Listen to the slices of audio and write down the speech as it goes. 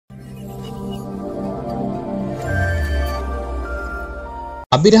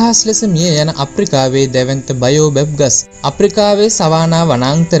අභිරහස් ලෙස මිය යන අප්‍රිකාවේ දැවැන්ත බයෝබැබ් ගස්. අප්‍රිකාවේ සවානා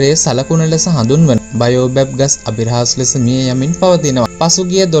වනාන්තරයේ සලකුණ ලෙස හඳුන්වන බයෝබැබ් ගස් අභිරහස් ලෙස මිය යමින් පවතිනවා.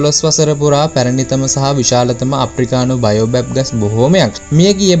 පසුගිය 12 වසර පුරා පැරණිතම සහ විශාලතම අප්‍රිකානු බයෝබැබ් ගස් බොහෝමයක්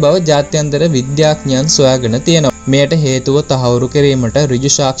මිය ගිය බව ජාත්‍යන්තර විද්‍යාඥයන් සොයාගෙන තියෙනවා. මෙයට හේතුව තහවුරු කිරීමට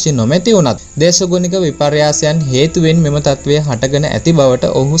ඍජු සාක්ෂි නොමැති වුණත් දේශගුණික විපර්යාසයන් හේතුවෙන් මෙම තත්ත්වය හටගෙන ඇති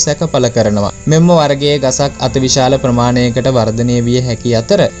බවට ඔහු සැක පළ කරනවා. මෙම වර්ගයේ ගසක් අතිවිශාල ප්‍රමාණයකට වර්ධනය විය හැකි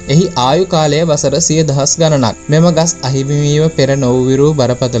අතර එහි ආයු කාලය වසර 100,000 ගණනක්. මෙම ගස් අහිමිවීම පෙර නොවූ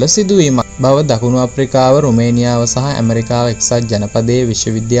බරපතල සිදුවීමක් බව දකුණු අප්‍රිකාව, රුමේනියාව සහ ඇමරිකාව එක්සත් ජනපදයේ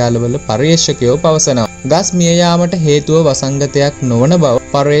විශ්වවිද්‍යාලවල පර්යේෂකයෝ පවසනවා. ගස් මිය යාමට හේතුව වසංගතයක් නොවන බව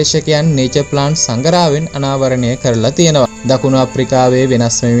පර්යේෂකයන් නේචර් ප්ලාන්ට් සංග්‍රහයෙන් අනාවරණය කරලා තියෙනවා. දකුණු අප්‍රිකාවේ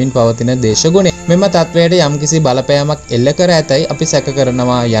වෙනස් වෙමින් පවතින දේශගුණය මෙම තත්වයට යම්කිසි බලපෑමක් එල්ල කර ඇතැයි අපි සැක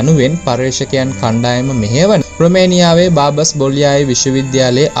කරනවා යනුවෙන් පර්යේෂකයන් කණ්ඩායම මෙහෙයවන රුමේනියාවේ බාබස් බොලියායි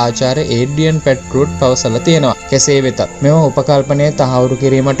විශ්වවිද්‍යාලයේ ආචාර්ය ඒඩ්‍රියන් පැට්රූට් පවසලා තියෙනවා. කෙසේ වෙතත් මෙම උපකල්පනය තහවුරු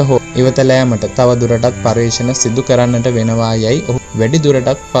කිරීමට හෝ ඉවතලෑමට තව දුරටත් පර්යේෂණ සිදු කරන්නට වෙනවා යයි ඔහු වැඩි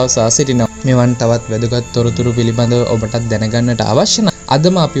දුරටත් පවසා සිටිනවා. මෙවන් තවත් වැදගත් තොරතුරු පිළිබඳව ඔබටත් දැනගන්නට අවශ්‍ය නම්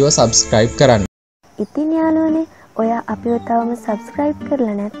අදම අපිව subscribe කරන්න. ඉතින් යාළුවනේ ඔයා අපිව තවම subscribe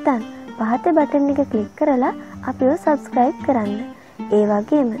කරලා නැත්නම් පහත බටන් එක click කරලා අපිව subscribe කරන්න. ඒ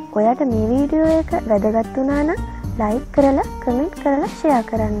වගේම ඔයාට මේ වීඩියෝ එක වැදගත් වුණා නම් like කරලා comment කරලා share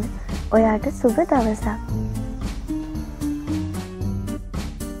කරන්න. ඔයාට සුබ දවසක්.